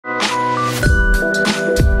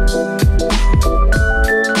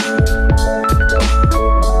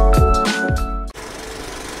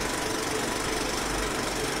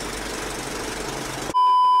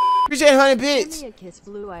300 bits. Give me a kiss,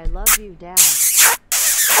 Blue. I love you, Dad.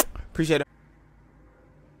 Appreciate it.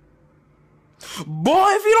 Boy,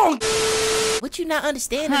 if you don't... What you not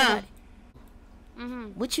understanding about it?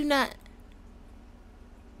 What you not...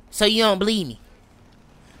 So you don't believe me?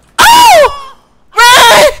 Oh!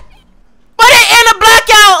 Run! But they in a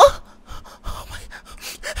blackout! Oh my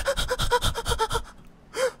God.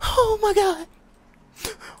 Oh my God.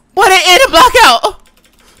 But they in a blackout!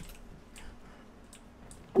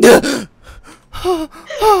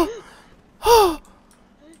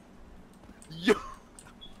 Yo.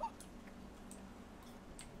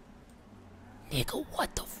 Nigga,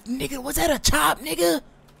 what the nigga, was that a chop, nigga?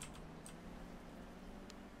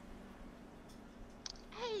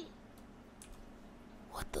 Hey.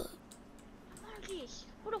 What the? LaMarcus,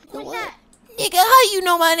 who the fuck is What? that? Nigga, how you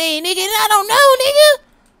know my name, nigga? I don't know, nigga.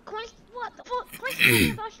 Quincy, what the fuck?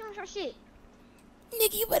 Quincy, about shooting some shit.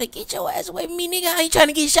 Nigga, you better get your ass away from me, nigga. I ain't trying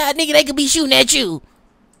to get shot, nigga. They could be shooting at you.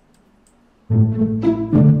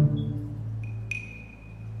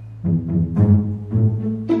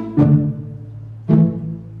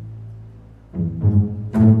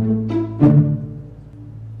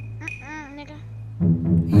 Nigga.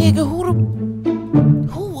 Nigga,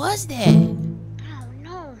 who was that? I don't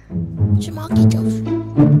know. Jamal, get your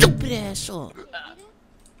stupid ass up.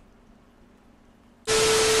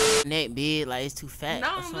 Neck big, like it's too fat.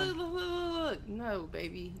 No, look. No,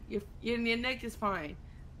 baby. Your neck is fine.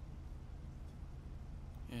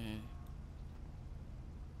 I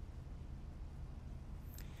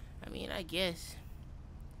mean, I guess.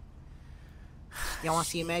 Y'all want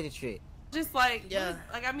to see a magic trick? Just like, Yeah.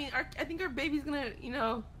 like I mean, I think our baby's gonna, you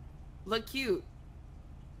know, look cute.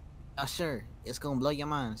 Sure. It's gonna blow your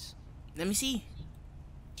minds. Let me see.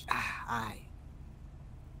 Alright.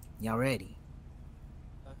 Y'all ready?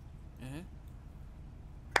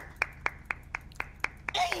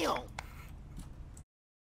 Damn!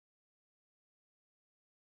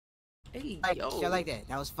 Hey, Like, yo. shit like that.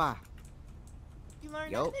 That was fire. You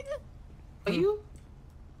learned Yo. that, nigga? Are you?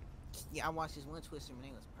 Yeah, I watched this one Twister. My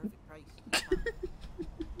name was Perfect Price.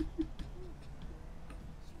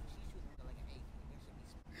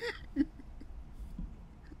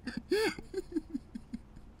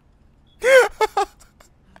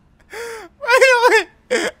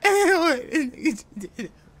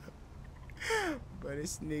 But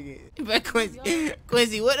this nigga... But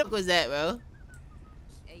Quincy, what up was that, bro?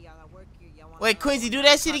 Hey, y'all, I work here. Y'all want Wait, Quincy, do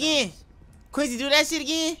that shit again. Quincy, do that shit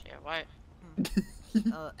again. Yeah, what?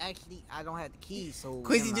 Actually, I don't have the keys, so...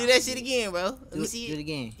 Quincy, never do mind. that shit again, bro. Let me Do see it it.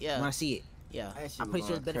 again. Yeah. You wanna see it? Yeah. I'm pretty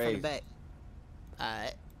sure it's better from the back.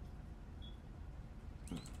 Alright.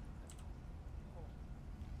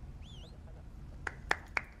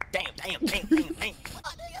 Damn.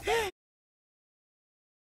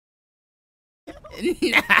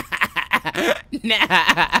 Nah.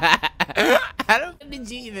 I don't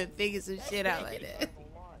think you even figure some shit out like that.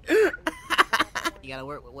 You gotta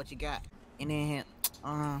work with what you got. And then, yeah.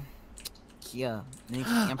 Hold on.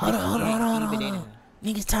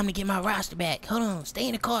 Nigga, it's time to get my roster back. Hold on, stay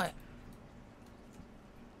in the car.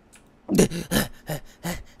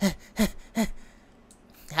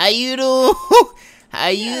 How you doing? How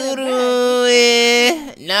you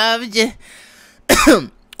doing? Nah, I'm just...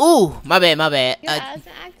 Ooh, my bad. Your eyes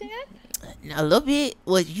are acting up? A little bit.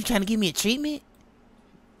 What, you trying to give me a treatment?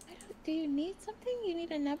 Do you need something? You need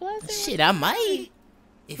a nebulizer? Shit, I might.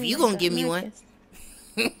 If you gonna give me one.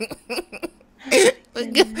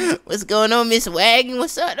 What's going on, Miss Wagon?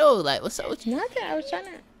 What's up, though? Like, what's up with you? Nothing. I was trying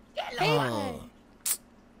to... Oh.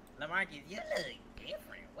 LaMarcus, you look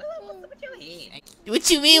different. What's up with your head? What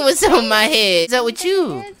you mean what's up with my head? What's up with you?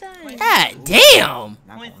 Hair done. God damn.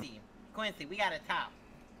 Quincy, we got a top.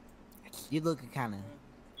 You looking kind of...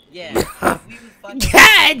 Yeah. God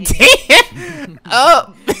damn.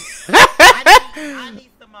 Oh. I need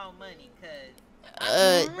some more money, cause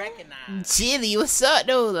I don't recognize. Chili, what's up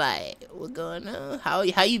though? Like, what going on? How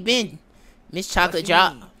you been, Miss Chocolate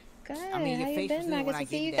Drop? Good. I mean, your How you face was been, lit when Marcus? I I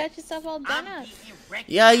see gave you you got that. yourself all done up.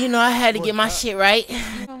 Yeah, you know I had to get my shit right.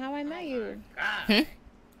 Oh, how I met you. Hmm?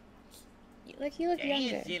 Like, you look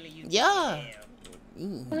younger. Yeah.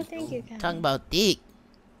 Oh, thank you, Kat. Talking about dick.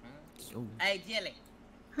 Hey, Jelly.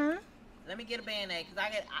 Huh? Let me get a band-aid, cause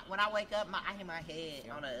when I wake up, I hit my head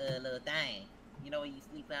on a little thing. You know when you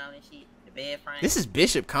sleep down and shit, the bed frame. This is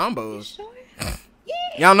Bishop combos. Sure.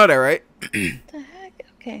 Y'all know that, right? The heck?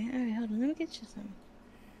 Okay, alright, hold on. Let me get you some.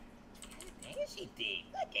 Damn, she thick.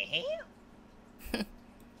 Look at him.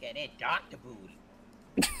 Got that doctor booty.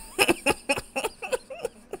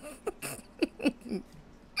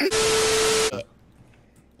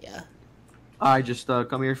 Yeah. Alright, just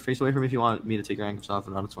come here, face away from me if you want me to take your handcuffs off,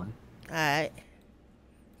 and that's fine. Alright.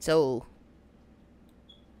 So,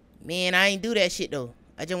 man, I ain't do that shit though.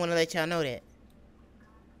 I just want to let y'all know that.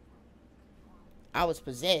 I was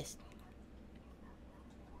possessed.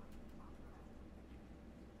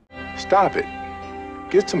 Stop it.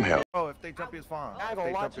 Get some help. Bro, if they jump you, it's fine. I ain't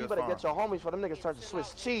gonna lie to you, you better get your homies for them niggas turn to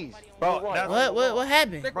Swiss cheese. Bro, What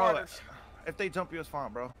happened? Bro, if they jump you, it's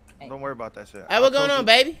fine, bro. Don't worry about that shit. Hey, what going on,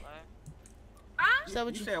 baby? What's up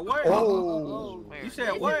with you? Said what? Oh. You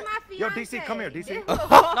said what? Yo, DC, come here, DC.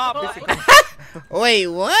 Wait,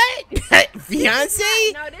 what? Fiance?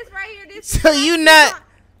 No, this right here. This. So you not?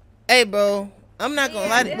 Hey, bro. I'm not gonna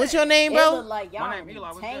lie. What's your name, bro? Like y'all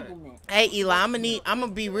entanglement. Hey, Eli. I'm gonna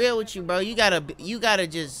be real with you, bro. You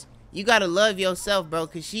gotta love yourself, bro.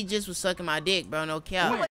 Cause she just was sucking my dick, bro. No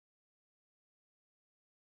cap.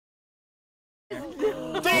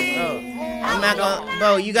 I'm not gonna,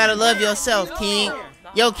 bro. You gotta love yourself, King.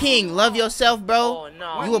 Yo, King, love yourself, bro.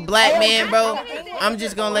 You a black man, bro. I'm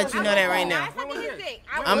just gonna let you know that right now.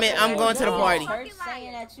 I'm going to the party.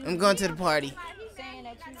 I'm going to the party.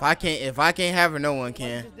 If I can't have her, no one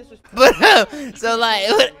can. But so like,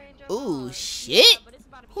 ooh, shit.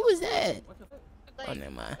 Who is that? Oh, never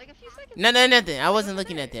mind. No, nothing. I wasn't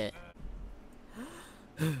looking at that.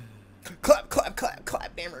 Clap, clap, clap,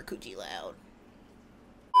 clap. Damn her coochie loud.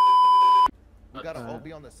 We gotta all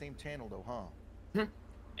be on the same channel though, huh?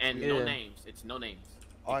 And no names. It's no names.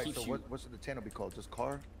 Alright, so what should the channel be called? Just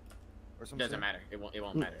car? Or something? Doesn't matter. It won't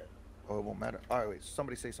matter. Oh, it won't matter. Alright, wait.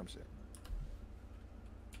 Somebody say some shit.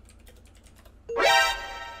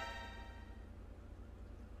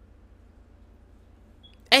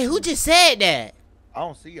 Hey, who just said that? I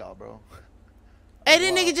don't see y'all, bro. Hey,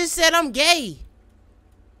 that nigga just said I'm gay.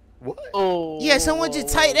 What? Oh. Yeah, someone just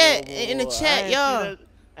typed that in the chat, y'all.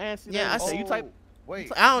 Yeah, I see. You type. Wait.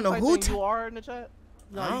 I don't know who. You are in the chat.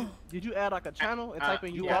 No. Did you add like a channel and type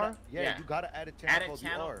in you are? Yeah, you gotta add a channel. Add a called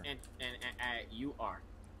channel UR. and add UR.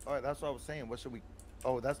 All right, that's what I was saying. What should we?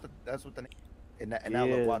 Oh, that's what the. And now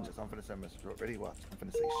look, watch this. I'm finna send a message. Ready? Watch. I'm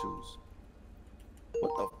finna say shoes.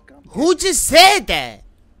 What the fuck? Who just said that?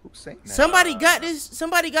 Who's saying that? Somebody got this.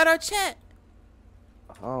 Somebody got our chat.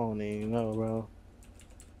 I don't even know, bro.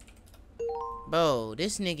 Bro,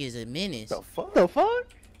 this nigga is a menace. The fuck? The fuck?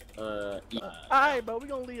 Yeah. Alright, bro, we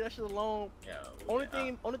gonna leave that shit alone. Yeah, only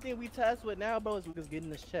thing we tasked with now, bro, is we just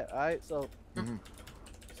getting this chat. Alright, so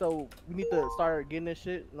so we need to start getting this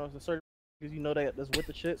shit. You know, certain because you know that's with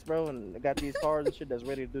the shits, bro, and they got these cars and shit that's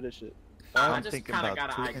ready to do this shit. I'm thinking about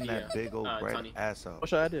tooting that big old red ass up.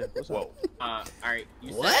 What's your idea? What's up? Alright,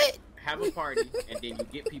 you what? Said have a party and then you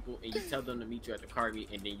get people and you tell them to meet you at the car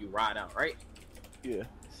meet and then you ride out, right? Yeah,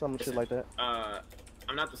 some shit like that.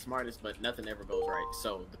 I'm not the smartest, but nothing ever goes right.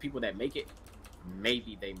 So the people that make it,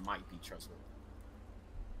 maybe they might be trustworthy.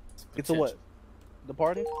 It's a what? The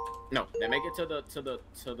party? No, they make it to the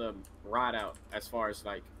ride out as far as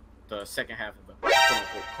like the second half of the quote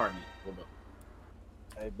unquote car meet will go.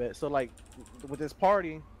 I bet. So like with this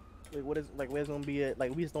party, like, where's it gonna be at?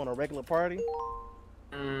 Like we just doing a regular party?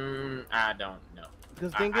 I don't know.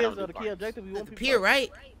 Because the thing is, the key objective we want the pier,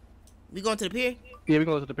 right? We going to the pier? Yeah, we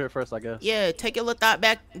going to the pier first, I guess. Yeah, take your little thought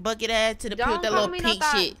back bucket ass to the pier with that little pink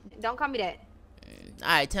shit. Don't call me that. All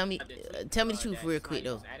right, tell me the truth real quick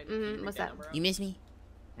though. What's up? You miss me?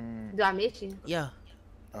 Do I miss you? Yeah.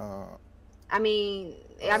 I mean,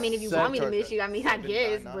 if you want me to miss you, I mean, I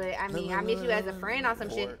guess, but I mean, I miss you as a friend or some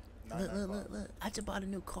shit. Look! I just bought a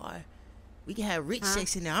new car. We can have rich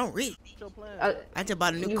sex in there. I'm rich. I just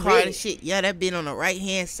bought a new car and shit. Yeah, that been on the right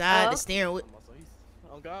hand side, the steering wheel.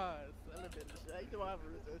 Oh God.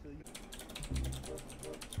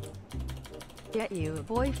 Get you a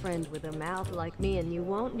boyfriend with a mouth like me and you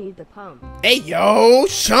won't need the pump. Hey yo,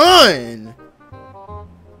 Sean!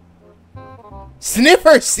 Sniff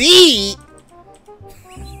her seed!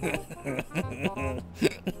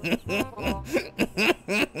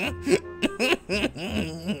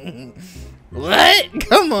 What?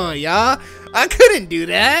 Come on, y'all. I couldn't do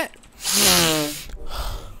that.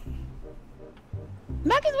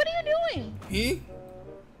 Marcus, what are you doing? Hmm?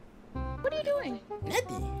 What are you doing?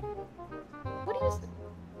 Nothing.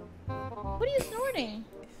 What are you snorting?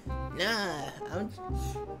 Nah,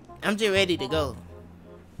 I'm just ready to go.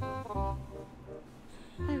 Alright,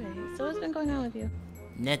 so what's been going on with you?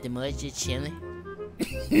 Nothing much, just chilling.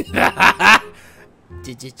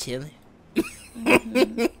 just chilling.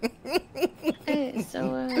 Hey,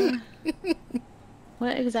 so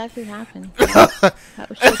what exactly happened?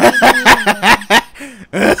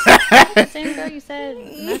 The same girl you said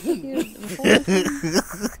messaged you before?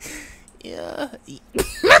 Yeah.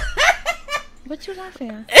 What you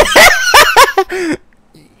laughing at?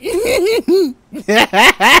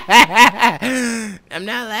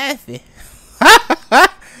 laughing.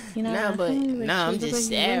 You know, Nah, but nah, I'm just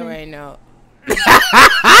sad right now.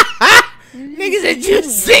 Mm-hmm. Niggas said you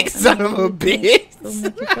sick son of a bitch. It'll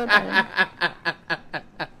make you feel better.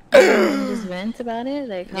 Just vent about it,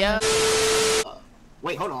 like. Yeah.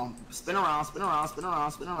 Wait, hold on. Spin around, spin around, spin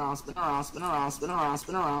around, spin around, spin around, spin around, spin around,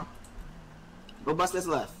 spin around. Go bust this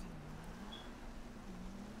left.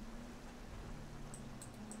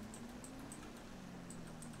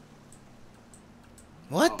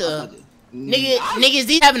 What the? Niggas,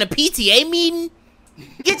 these having a PTA meeting?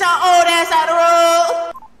 Get your old ass out the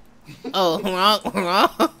road! Oh,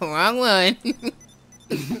 wrong one.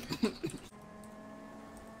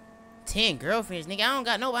 10 girlfriends, nigga. I don't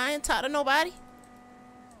got nobody. I ain't talk to nobody.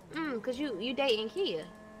 Cause you dating Kia.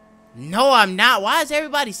 No, I'm not. Why is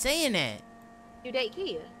everybody saying that? You date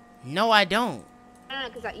Kia. No, I don't. No,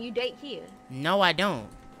 cause you date Kia. No, I don't.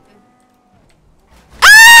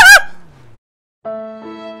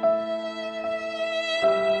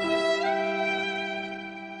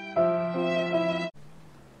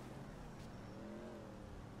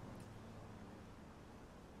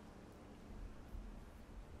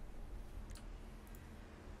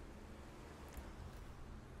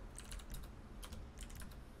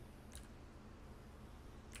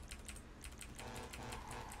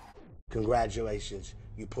 Congratulations,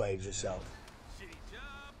 you played yourself.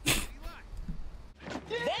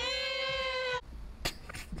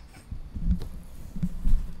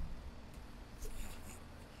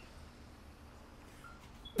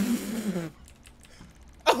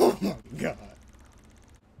 Oh my god.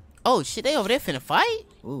 Oh shit, they over there finna fight?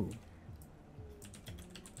 Ooh.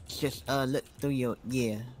 Just look through your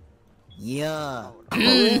yeah. Yeah.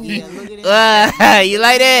 Yeah, look at it. You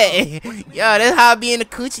like that? Yo, that's how I be in the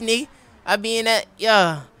coochie, nigga. I be in that,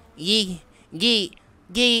 yo. Geek.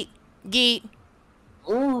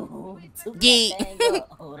 Ooh. Geek.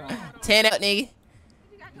 10 out, nigga.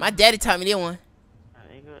 My daddy taught me that one.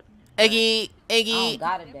 Geek. I don't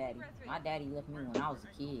got a daddy. My daddy left me when I was a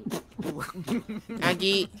kid. I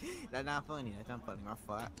geek. That's not funny. That's not funny. My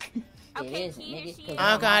fault. It isn't, nigga.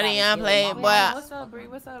 I'm calling you, I'm playing, boy. What's up, Bree?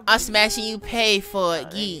 What's up, Bree? I'm smashing you, pay for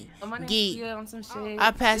it. Geek.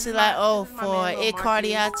 I pass it like oh for it. It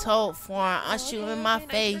Cardi I told for it. I'm shooting my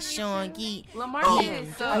face, showing geek.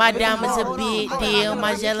 LaMarcus. My diamonds a big deal.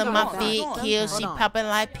 My jelly, my fit kill. She popping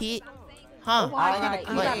like pit. Huh? I gotta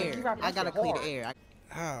clear the air. I gotta clear the air.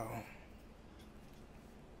 Oh.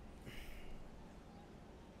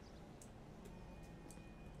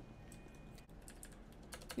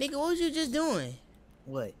 Nigga, what was you just doing?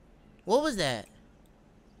 What? What was that?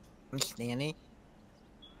 I'm standing.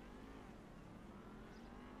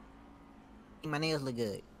 My nails look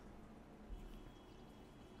good.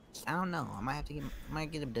 I don't know. I might have to get. I might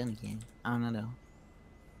get them done again. I don't know.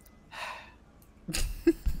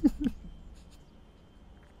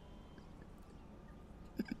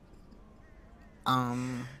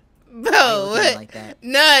 Bro, what? Like that.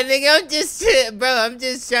 Nah, nigga, I'm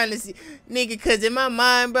just trying to see, nigga, cause in my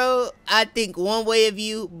mind, bro, I think one way of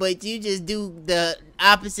you, but you just do the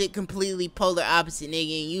opposite, completely polar opposite,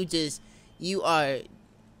 nigga, and you are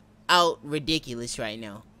out ridiculous right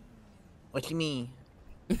now. What you mean?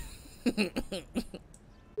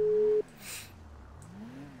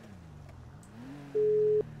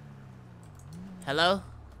 Hello?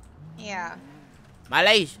 Yeah. My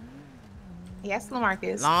lady. Yes,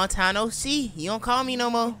 LaMarcus. Long time no see. You don't call me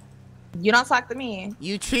no more. You don't talk to me.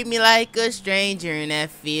 You treat me like a stranger, and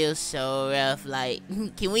that feels so rough. Like,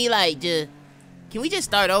 can we just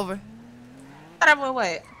start over? Start over with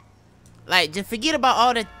what? Like, just forget about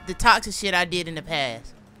all the toxic shit I did in the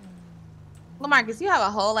past. LaMarcus, you have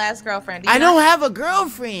a whole ass girlfriend. I don't have a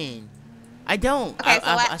girlfriend. I don't. Okay,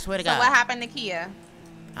 I swear to God. So what happened to Kia?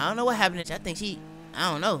 I don't know what happened to. I think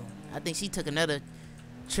she took another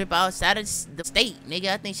trip outside of the state, nigga.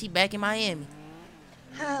 I think she back in Miami.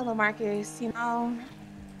 LaMarcus, you know.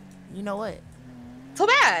 You know what? Too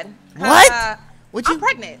bad. What? I'm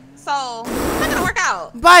pregnant, so it's not gonna work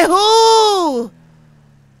out. By who?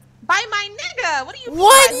 By my nigga. What do you mean?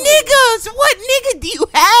 What niggas? What nigga do you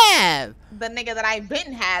have? The nigga that I've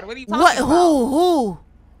been had. What are you talking about? Who?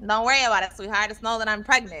 Don't worry about it, sweetheart. Just know that I'm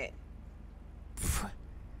pregnant.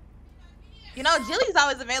 You know, Jilly's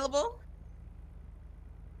always available.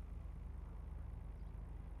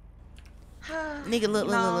 Nigga,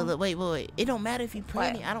 look, wait. It don't matter if you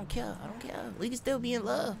pregnant. I don't care. We can still be in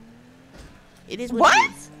love. It is what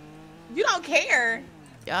it is. You don't care.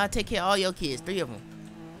 Y'all take care of all your kids, 3 of them.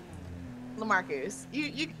 LaMarcus,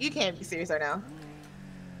 you can't be serious right now.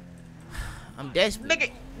 I'm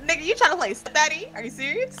desperate. Nigga, you trying to play stepdaddy? Are you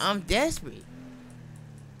serious? I'm desperate.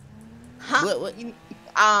 Huh? What?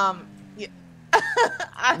 Yeah.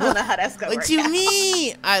 I don't know how that's gonna work. What you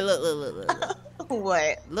mean? Alright, look.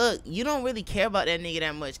 What? Look, you don't really care about that nigga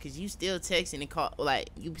that much because you still texting and call, like,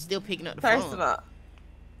 you still picking up the First phone. of all,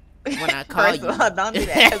 when I call First of all, don't do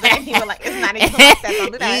that. Cause ain't even like, it's not even like that.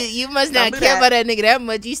 Don't do that. You must not care about that nigga that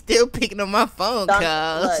much. You still picking up my phone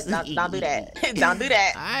calls. Don't do that. Don't do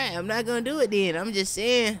that. Alright, I'm not gonna do it then. I'm just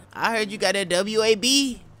saying. I heard you got that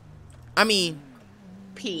WAB. I mean,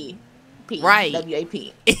 P. Right.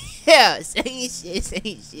 WAP. Yeah, same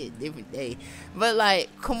shit, different day. But like,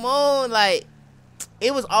 come on, like,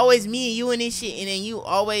 it was always me and you and this shit, and then you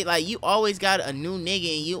always got a new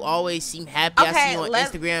nigga, and you always seem happy. I see you on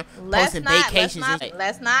Instagram posting vacations and shit.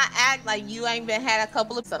 Let's not act like you ain't been had a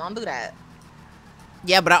couple of, so don't do that.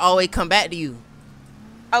 Yeah, but I always come back to you.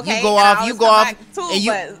 Okay, you go off, too, and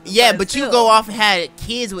you, but you go off and had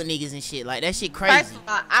kids with niggas and shit. Like, that shit crazy. First of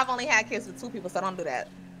all, I've only had kids with 2 people, so don't do that.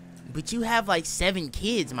 But you have like 7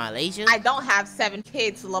 kids, Malaysia. I don't have 7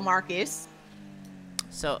 kids, LaMarcus.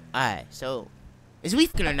 So, alright, so is we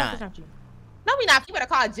fucking or not? No, we not. You better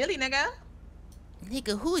call Jilly, nigga.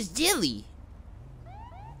 Nigga, who is Jilly?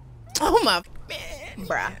 Oh my man,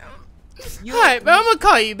 bruh. Alright, bro, I'm gonna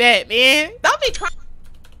call you back, man. Don't be crying.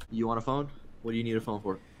 You want a phone? What do you need a phone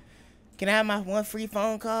for? Can I have my 1 free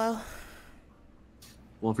phone call?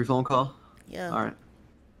 1 free phone call? Yeah. All right.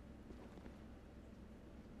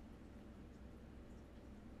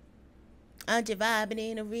 I'm just vibing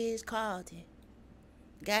in the Ritz Carlton.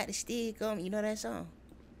 Got the stick on me. You know that song?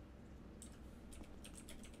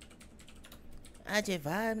 I just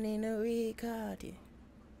vibing in the Ritz Carlton.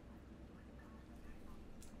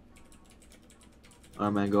 All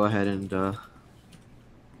right, man. Go ahead and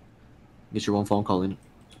get your 1 phone call in.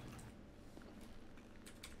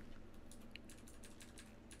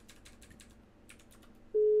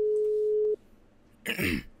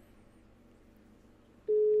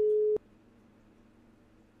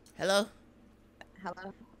 Hello?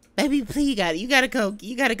 Hello? Baby, please, you gotta go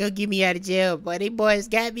get me out of jail, boy. They boys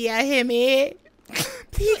got me out here, man.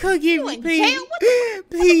 Please come get me, please.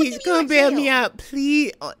 Please come bail me out,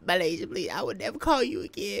 please. Oh, Malaysia, please. I would never call you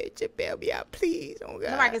again. Just bail me out, please. Oh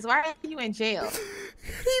God. LaMarcus, why are you in jail?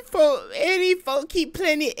 These folk keep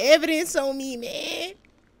planting evidence on me, man.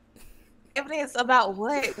 Evidence about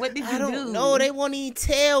what? What did you do? I don't know. They won't even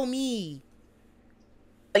tell me.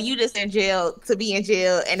 You just in jail to be in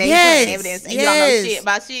jail, and they putting evidence, and you don't know shit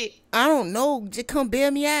about shit. I don't know. Just come bail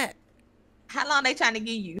me out. How long they trying to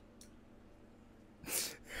give you?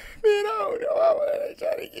 Man, I don't know how long they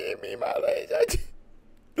trying to give me, my legs.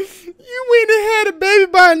 You went and had a baby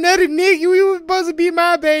by another nigga. You was supposed to be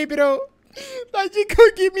my baby though. Like, you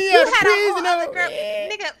could get me out of prison,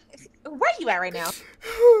 nigga. Where you at right now?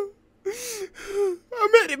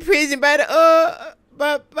 I'm at the prison by the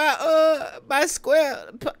by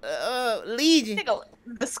Square Legion. Nigga,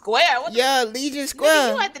 the Square? What Legion Square.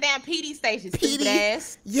 Nigga, you at the damn PD station, stupid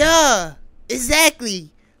ass. Yeah,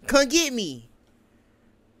 exactly. Come get me.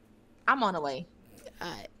 I'm on the way.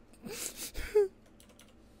 Alright.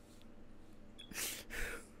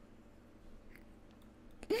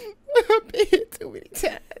 I've been here too many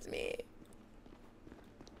times, man.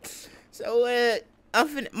 So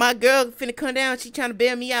my girl finna come down. She trying to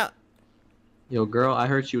bail me out. Yo, girl, I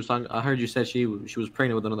heard you said she was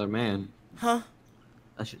pregnant with another man. Huh?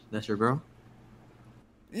 That's your girl?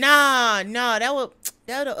 Nah, that was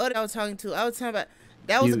the other I was talking to. I was talking about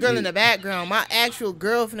that was the girl in the background. My actual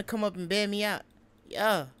girl finna come up and bail me out.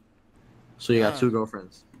 Yeah. So you got 2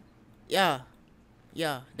 girlfriends? Yeah.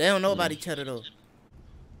 Yeah. They don't know about each other though.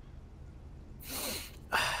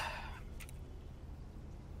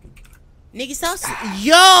 Nigga, stop.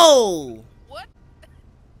 Yo! What?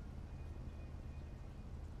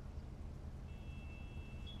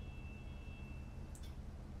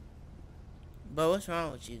 Bro, what's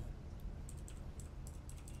wrong with you?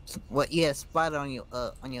 What? Yeah, spot on your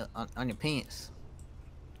pants.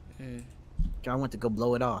 I went to go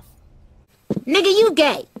blow it off. Nigga, you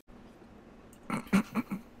gay.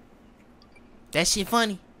 That shit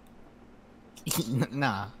funny.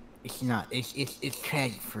 Nah, it's not. It's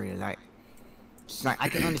tragic for real. Like, it's like I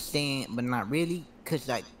can understand, but not really, cause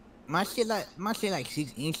like my shit like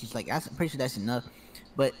 6 inches. Like, I'm pretty sure that's enough.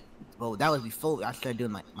 But well, that was before I started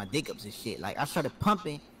doing my dick ups and shit. Like, I started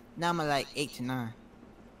pumping. Now I'm at like 8 to 9.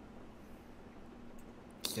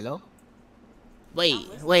 Hello?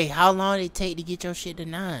 Wait, how long did it take to get your shit to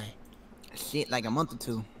 9? Shit, like a month or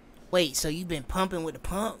 2. Wait, so you been pumping with the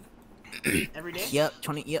pump? Every day? Yep,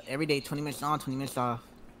 every day, 20 minutes on, 20 minutes off.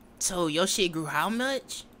 So your shit grew how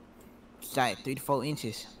much? It's like 3 to 4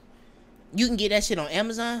 inches. You can get that shit on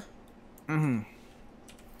Amazon?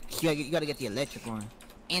 you gotta get the electric one.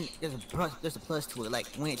 And there's a plus to it. Like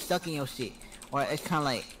when it's stuck in your shit, or it's kind of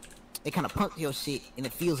like it kind of pumps your shit, and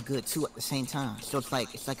it feels good too at the same time. So it's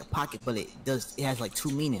like a pocket, but it has like two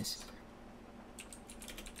meanings.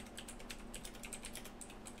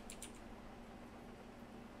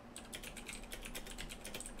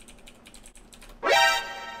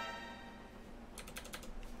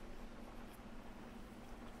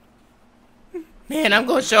 Man, I'm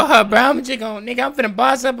gonna show her, bro. I'm just gonna, nigga, I'm finna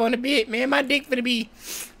boss up on the bit, man. My dick finna be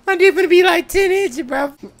like 10 inches,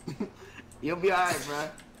 bro. You'll be alright, bro.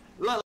 Look.